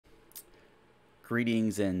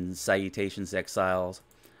Greetings and salutations, Exiles.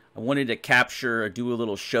 I wanted to capture or do a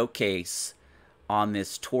little showcase on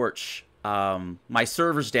this torch. My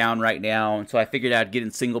server's down right now, and so I figured I'd get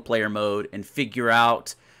in single player mode and figure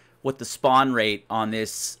out what the spawn rate on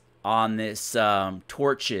this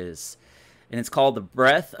torch is. And it's called the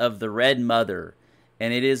Breath of the Red Mother,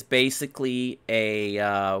 and it is basically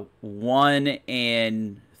a 1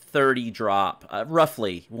 in 30 drop,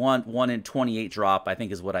 roughly 1 in 28 drop, I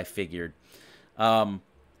think is what I figured.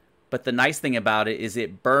 But the nice thing about it is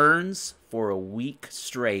it burns for a week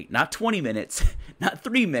straight. Not 20 minutes, not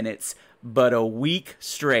 3 minutes, but a week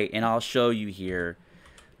straight. And I'll show you here.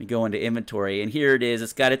 Let me go into inventory. And here it is.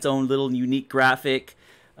 It's got its own little unique graphic.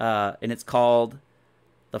 And it's called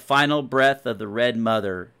The Final Breath of the Red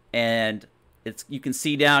Mother. And you can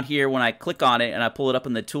see down here when I click on it and I pull it up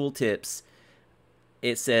in the tooltips,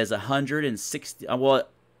 it says 160. Well,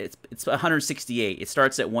 it's 168. It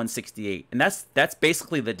starts at 168, and that's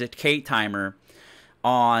basically the decay timer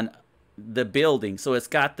on the building. So it's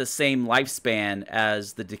got the same lifespan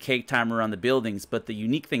as the decay timer on the buildings, but the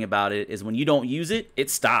unique thing about it is when you don't use it, it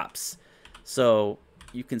stops. So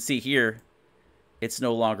you can see here, it's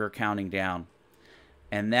no longer counting down,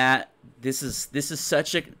 and this is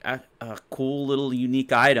such a cool little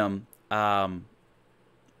unique item.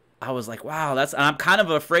 I was like, wow, I'm kind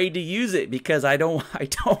of afraid to use it because I don't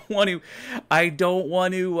want to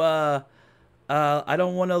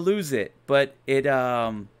lose it. But it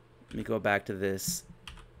let me go back to this.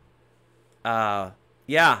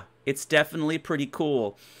 Yeah, it's definitely pretty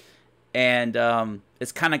cool. And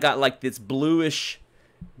it's kind of got like this bluish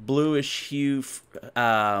hue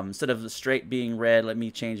instead of the straight being red. Let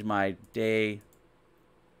me change my day.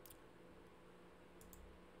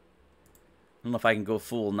 I don't know if I can go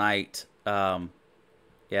full night.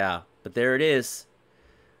 Yeah, but there it is.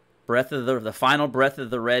 The final breath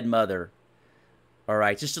of the Red Mother. All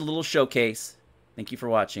right, just a little showcase. Thank you for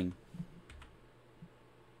watching.